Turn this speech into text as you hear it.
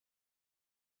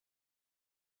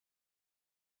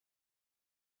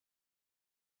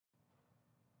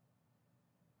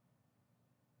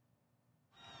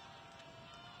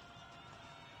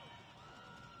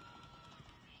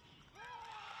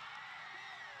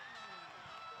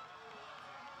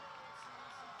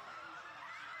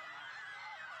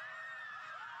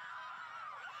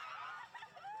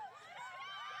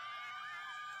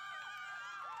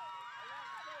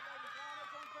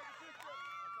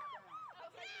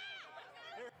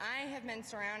I have been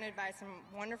surrounded by some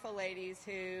wonderful ladies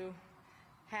who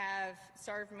have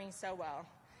served me so well.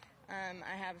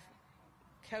 I have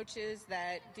coaches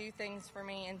that do things for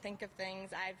me and think of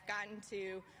things. I've gotten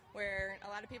to where a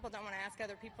lot of people don't want to ask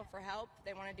other people for help.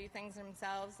 They want to do things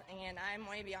themselves, and I'm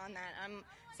way beyond that. I'm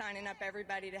signing up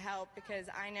everybody to help because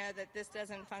I know that this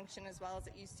doesn't function as well as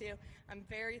it used to. I'm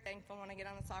very thankful when I get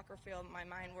on the soccer field, my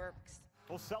mind works.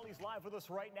 Well, Sully's live with us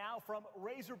right now from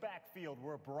Razorback Field,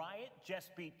 where Bryant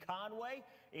just beat Conway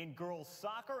in girls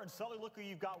soccer. And Sully, look who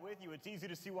you've got with you. It's easy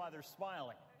to see why they're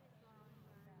smiling.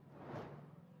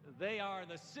 They are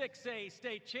the 6A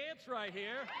state champs right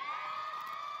here.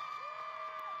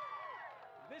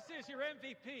 This is your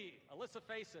MVP, Alyssa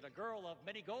Facet, a girl of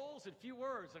many goals and few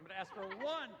words. I'm going to ask for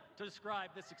one to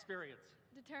describe this experience.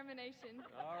 Determination.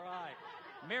 All right.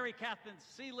 Mary Catherine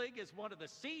Seelig is one of the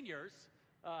seniors.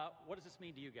 What does this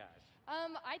mean to you guys?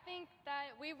 I think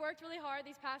that we worked really hard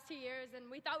these past 2 years, and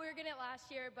we thought we were getting it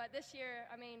last year, but this year,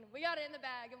 I mean, we got it in the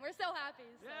bag, and we're so happy.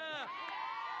 So. Yeah.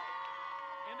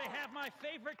 And they have my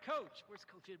favorite coach. Where's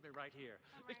Coach Inman? Right here.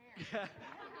 Right here.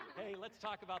 Hey, let's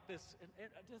talk about this. And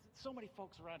there's so many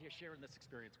folks around here sharing this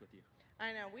experience with you.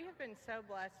 I know. We have been so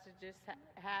blessed to just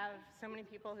have so many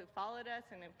people who followed us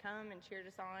and have come and cheered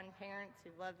us on, parents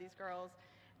who love these girls,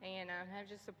 and have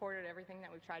just supported everything that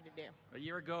we've tried to do. A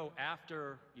year ago,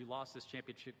 after you lost this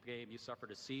championship game, you suffered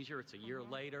a seizure. It's a year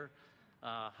later.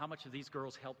 How much have these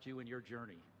girls helped you in your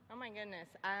journey? Oh my goodness.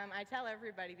 I tell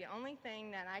everybody the only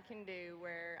thing that I can do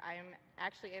where I am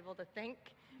actually able to think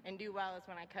and do well is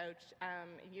when I coach.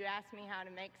 You ask me how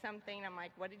to make something, I'm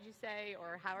like, what did you say?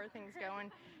 Or how are things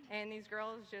going? And these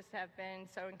girls just have been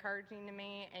so encouraging to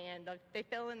me, and they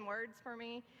fill in words for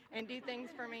me and do things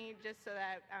for me just so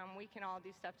that we can all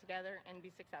do stuff together and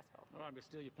be successful. Oh, I'm going to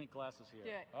steal your pink glasses here. Do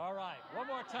it. All right, one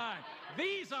more time.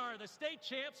 These are the state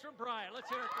champs from Bryant. Let's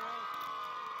hear it, girls.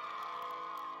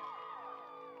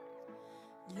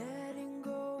 Letting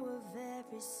go of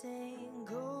every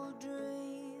single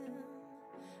dream,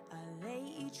 I lay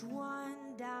each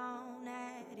one down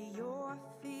at your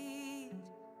feet.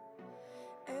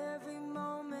 Every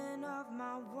moment of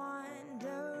my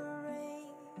wandering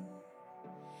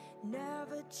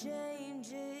never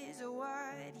changes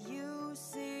what you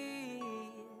see.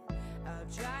 I've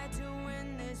tried to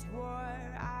win this war,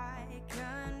 I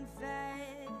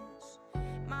confess.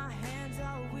 My hands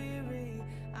are weary,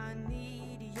 I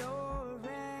need your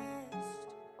rest.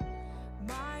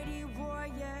 Mighty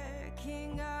warrior,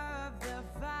 king of the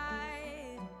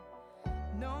fight.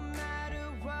 No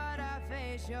matter what I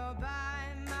face, you're by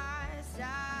my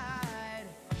side.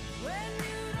 When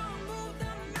you don't move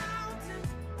the mountains,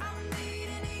 I'm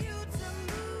needing you to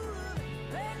move.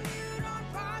 When you don't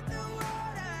part the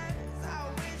waters, I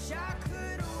wish I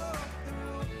could walk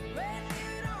through. When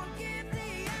you don't give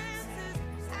the answers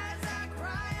as I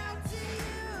cry out to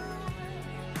you,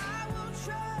 I will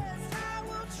trust, I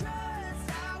will trust,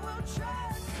 I will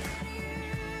trust in you.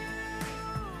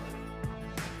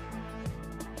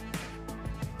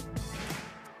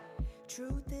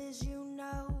 Truth is, you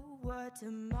know what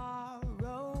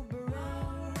tomorrow brings.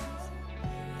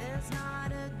 There's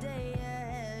not a day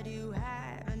ahead you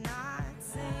have not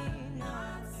seen.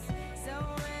 So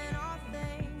in all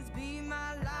things, be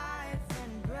my life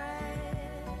and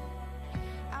bread.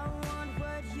 I want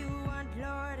what you want,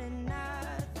 Lord, and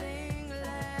nothing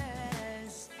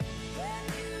less. When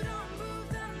you don't move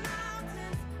the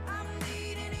mountains, I'm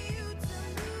needing you to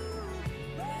move.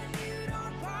 When you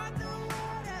don't part the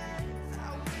waters, I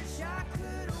wish I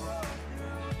could walk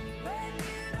through. When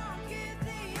you don't give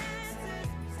the answers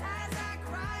as I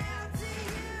cry out to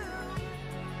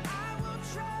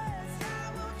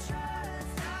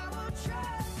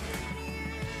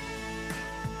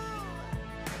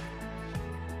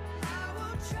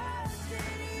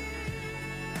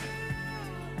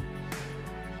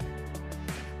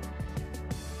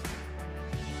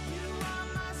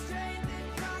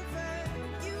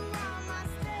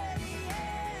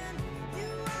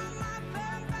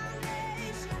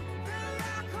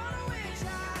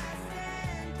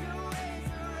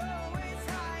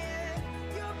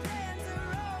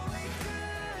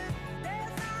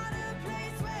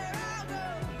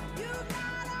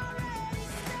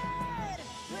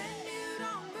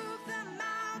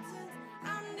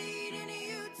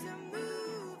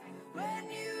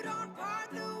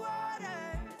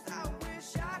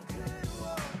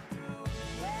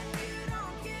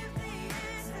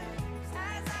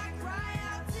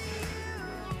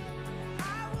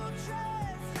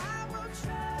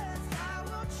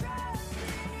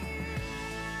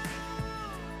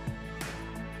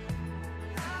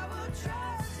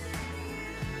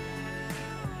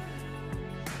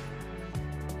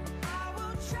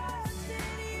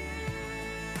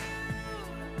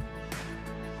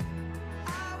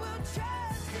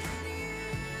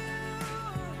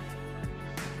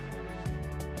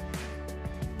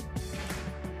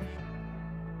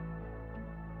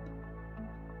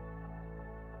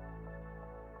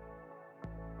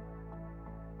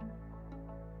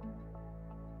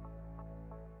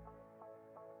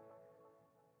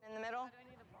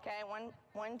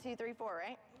 1, 2, 3, 4,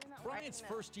 right? Bryant's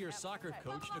first-year soccer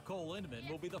coach, Nicole Inman,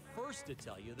 will be the first to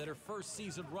tell you that her first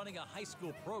season running a high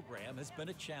school program has been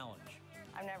a challenge.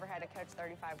 I've never had to coach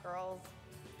 35 girls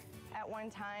at one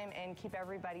time and keep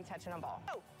everybody touching a ball.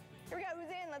 Oh, here we go. Who's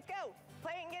in? Let's go.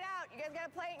 Play it and get out. You guys got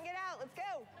to play it and get out. Let's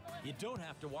go. You don't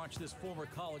have to watch this former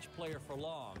college player for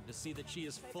long to see that she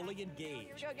is fully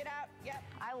engaged. Go, get out. Yep.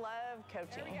 I love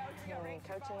coaching.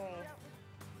 Coaching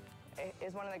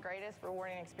is one of the greatest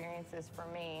rewarding experiences for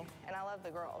me, and I love the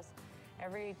girls.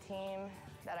 Every team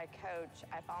that I coach,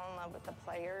 I fall in love with the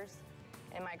players,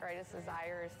 and my greatest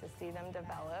desire is to see them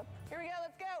develop. Here we go,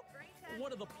 let's go.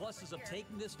 One of the pluses of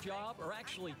taking this job, or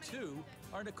actually two,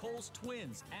 are Nicole's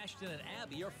twins. Ashton and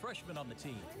Abby are freshmen on the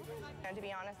team. And to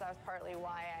be honest, that was partly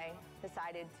why I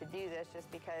decided to do this,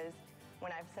 just because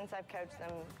since I've coached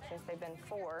them since they've been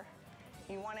 4,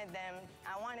 I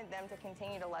wanted them to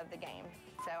continue to love the game.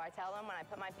 So I tell them when I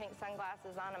put my pink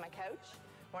sunglasses on, I'm a coach.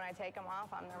 When I take them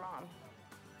off, I'm their mom.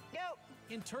 Go!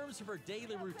 In terms of her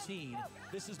daily routine,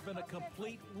 this has been a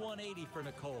complete 180 for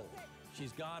Nicole.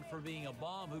 She's gone from being a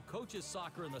mom who coaches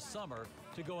soccer in the summer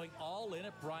to going all in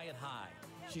at Bryant High.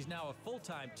 She's now a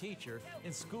full-time teacher,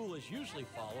 and school is usually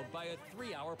followed by a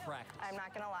 3-hour practice. I'm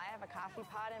not going to lie, I have a coffee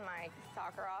pot in my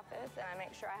soccer office, and I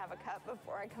make sure I have a cup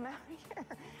before I come out here.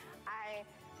 I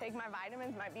take my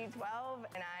vitamins, my B12,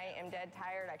 and I am dead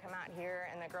tired. I come out here,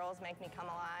 and the girls make me come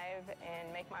alive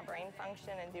and make my brain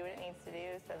function and do what it needs to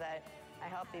do so that I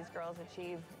help these girls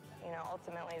achieve,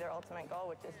 ultimately their ultimate goal,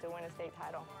 which is to win a state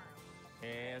title.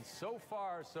 And so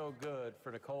far, so good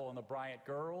for Nicole and the Bryant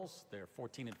girls. They're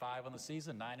 14-5 on the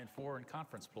season, 9-4 in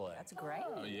conference play. That's great.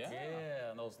 Oh, yeah. Yeah,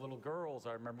 and those little girls,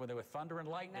 I remember when they were thunder and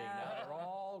lightning. Now they're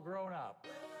all grown up.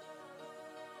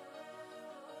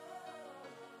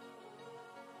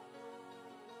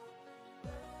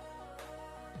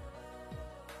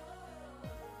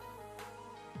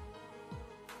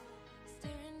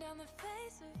 Staring down the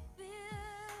face of fear,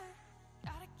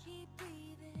 gotta keep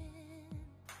breathing.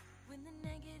 When the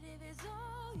negative is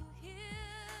all you hear,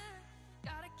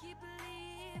 gotta keep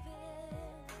believing.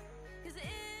 'Cause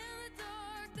in the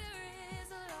dark there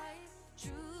is a light,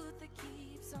 truth that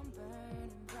keeps on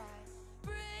burning bright.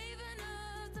 Brave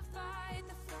enough to fight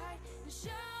the fight and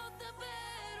shout the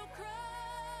battle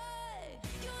cry.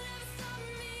 You'll never stop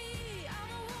me,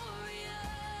 I'm a warrior.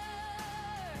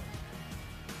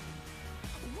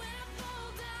 When I fall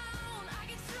down,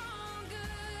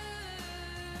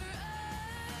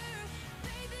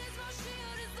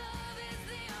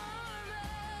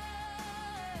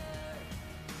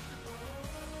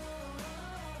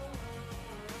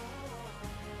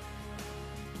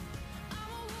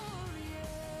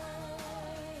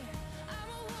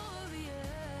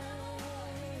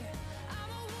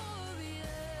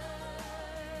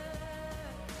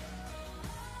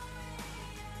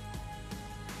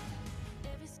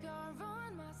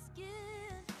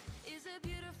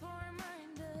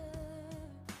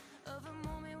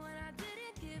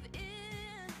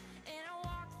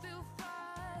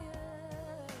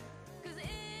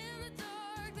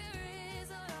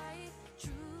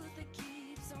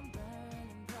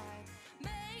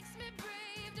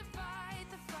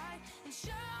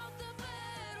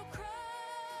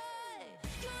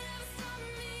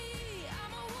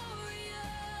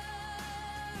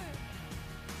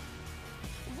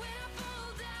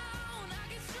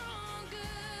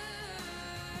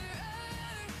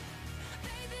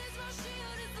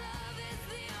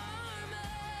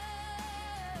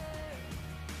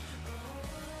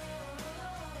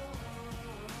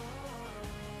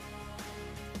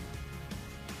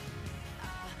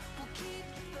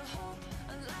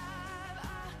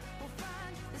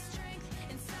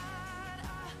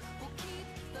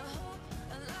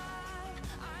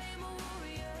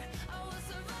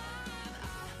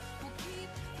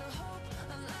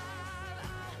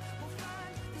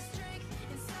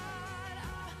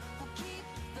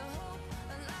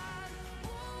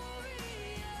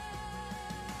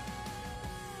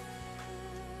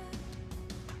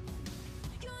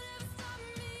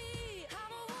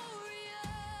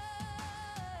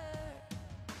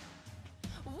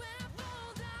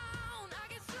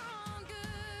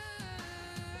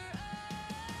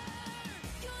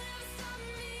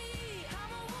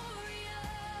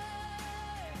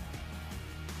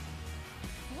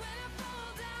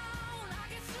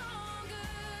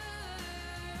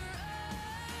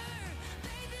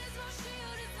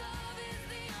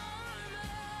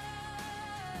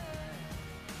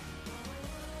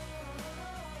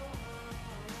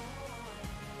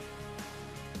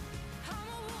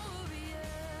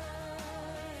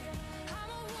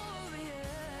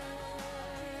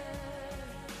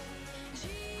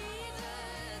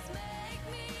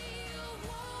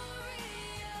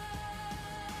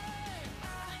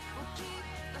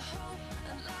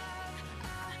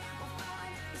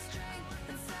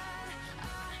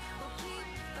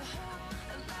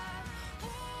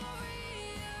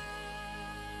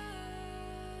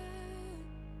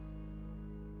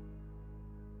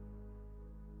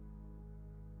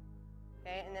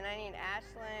 Okay, and then I need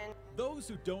Ashlyn. Those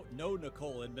who don't know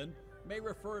Nicole Inman may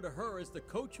refer to her as the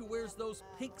coach who wears those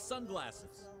pink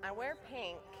sunglasses. I wear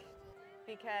pink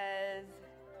because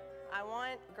I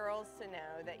want girls to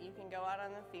know that you can go out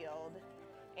on the field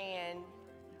and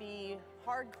be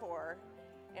hardcore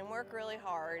and work really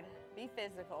hard, be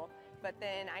physical, but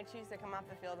then I choose to come off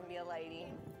the field and be a lady.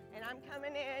 And I'm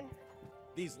coming in.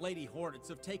 These Lady Hornets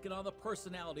have taken on the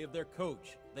personality of their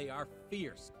coach. They are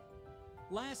fierce.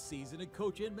 Last season, in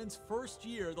Coach Inman's first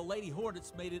year, the Lady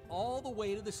Hornets made it all the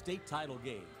way to the state title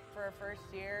game. For a first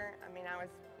year, I mean, I was,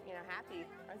 happy.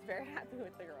 I was very happy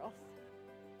with the girls.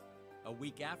 A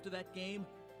week after that game,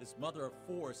 this mother of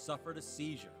 4 suffered a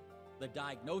seizure. The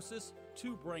diagnosis,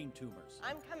 2 brain tumors.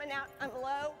 I'm coming out, I'm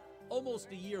low.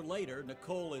 Almost a year later,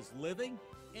 Nicole is living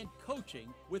and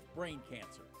coaching with brain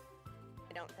cancer.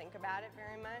 I don't think about it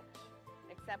very much,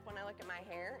 except when I look at my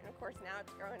hair. And of course now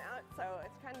it's growing out, so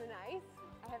it's kind of nice.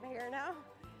 I have hair now.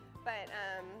 But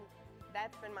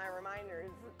that's been my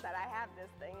reminders that I have this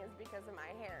thing is because of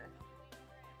my hair.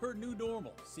 Her new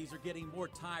normal sees her getting more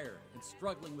tired and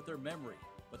struggling with her memory.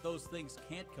 But those things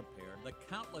can't compare to the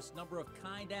countless number of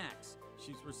kind acts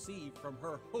she's received from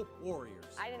her Hope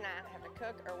Warriors. I did not have to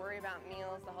cook or worry about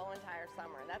meals the whole entire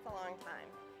summer. That's a long time.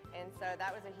 And so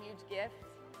that was a huge gift,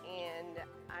 and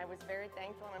I was very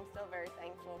thankful, and I'm still very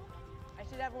thankful. I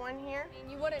should have one here.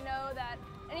 You wouldn't know that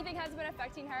anything has been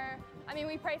affecting her. I mean,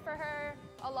 we pray for her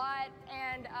a lot,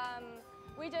 and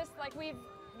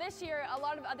this year, a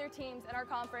lot of other teams in our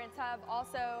conference have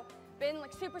also been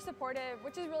super supportive,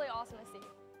 which is really awesome to see.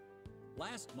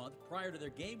 Last month, prior to their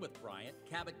game with Bryant,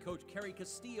 Cabot coach Kerry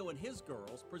Castillo and his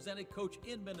girls presented Coach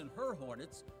Inman and her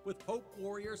Hornets with Hope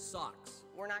Warriors socks.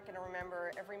 We're not going to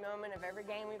remember every moment of every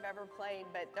game we've ever played,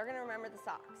 but they're going to remember the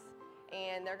socks.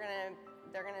 And they're going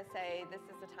to say, this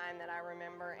is the time that I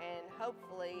remember, and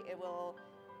hopefully it will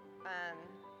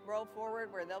roll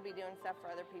forward where they'll be doing stuff for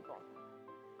other people.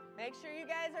 Make sure you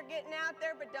guys are getting out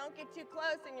there, but don't get too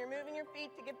close and you're moving your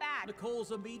feet to get back.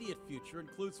 Nicole's immediate future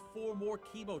includes 4 more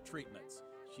chemo treatments.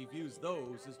 She views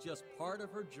those as just part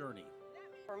of her journey.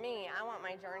 For me, I want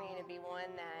my journey to be one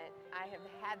that I have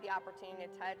had the opportunity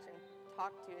to touch and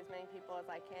talk to as many people as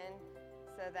I can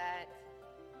so that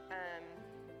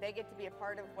they get to be a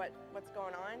part of what's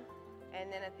going on. And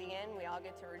then at the end, we all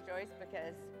get to rejoice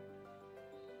because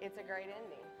it's a great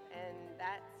ending. And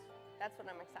that's what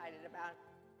I'm excited about.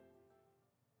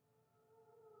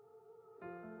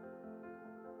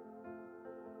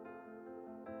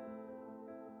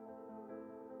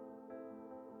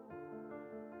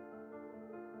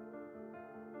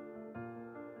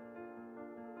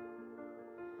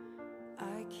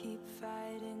 I keep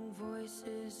fighting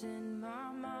voices in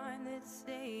my mind that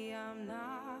say I'm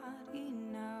not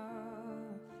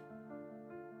enough.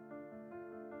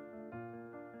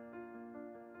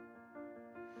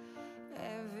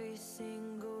 Every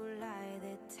single lie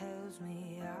that tells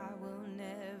me I will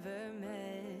never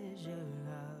measure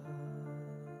up.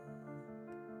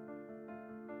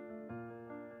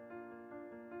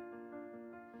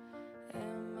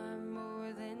 Am I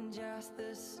more than just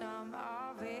the sum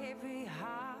of every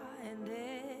high and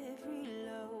every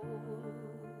low?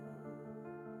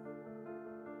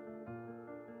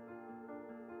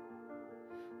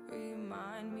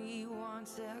 Remind me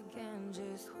once again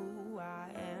just who I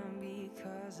am,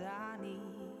 because I need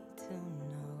to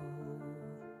know.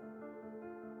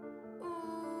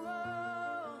 Ooh,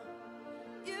 oh,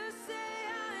 you say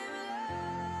I'm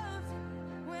loved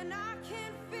when I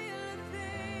can't feel a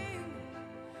thing.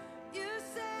 You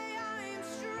say I'm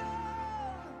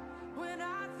strong when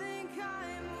I think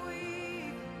I'm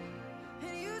weak.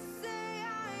 And you say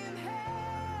I am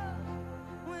held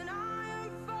when I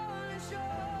am falling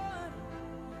short.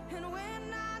 And when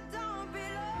I don't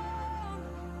belong,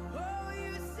 oh,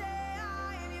 you say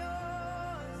I am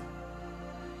yours.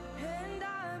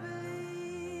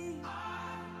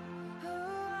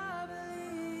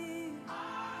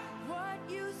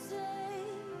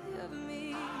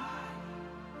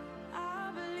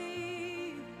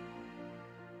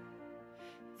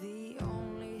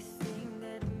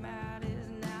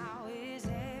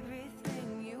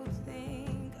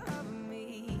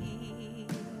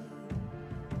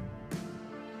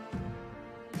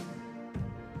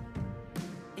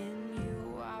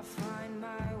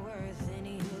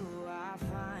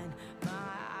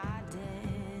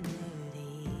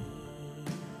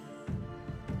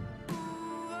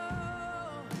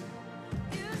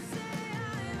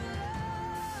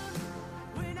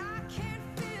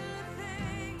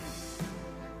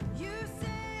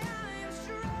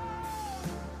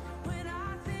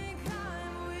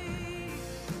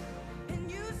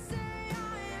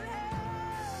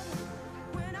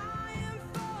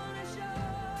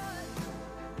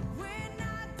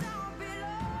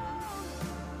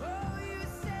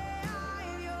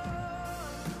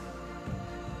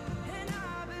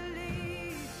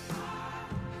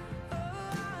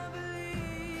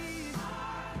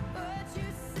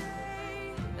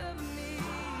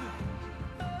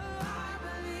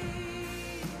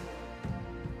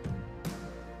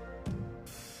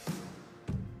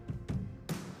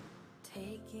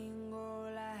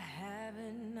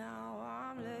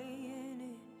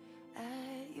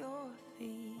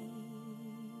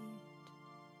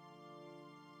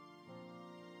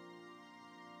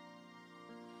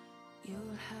 You'll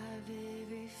have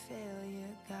every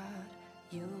failure, God.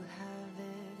 You'll have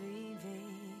every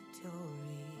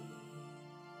victory.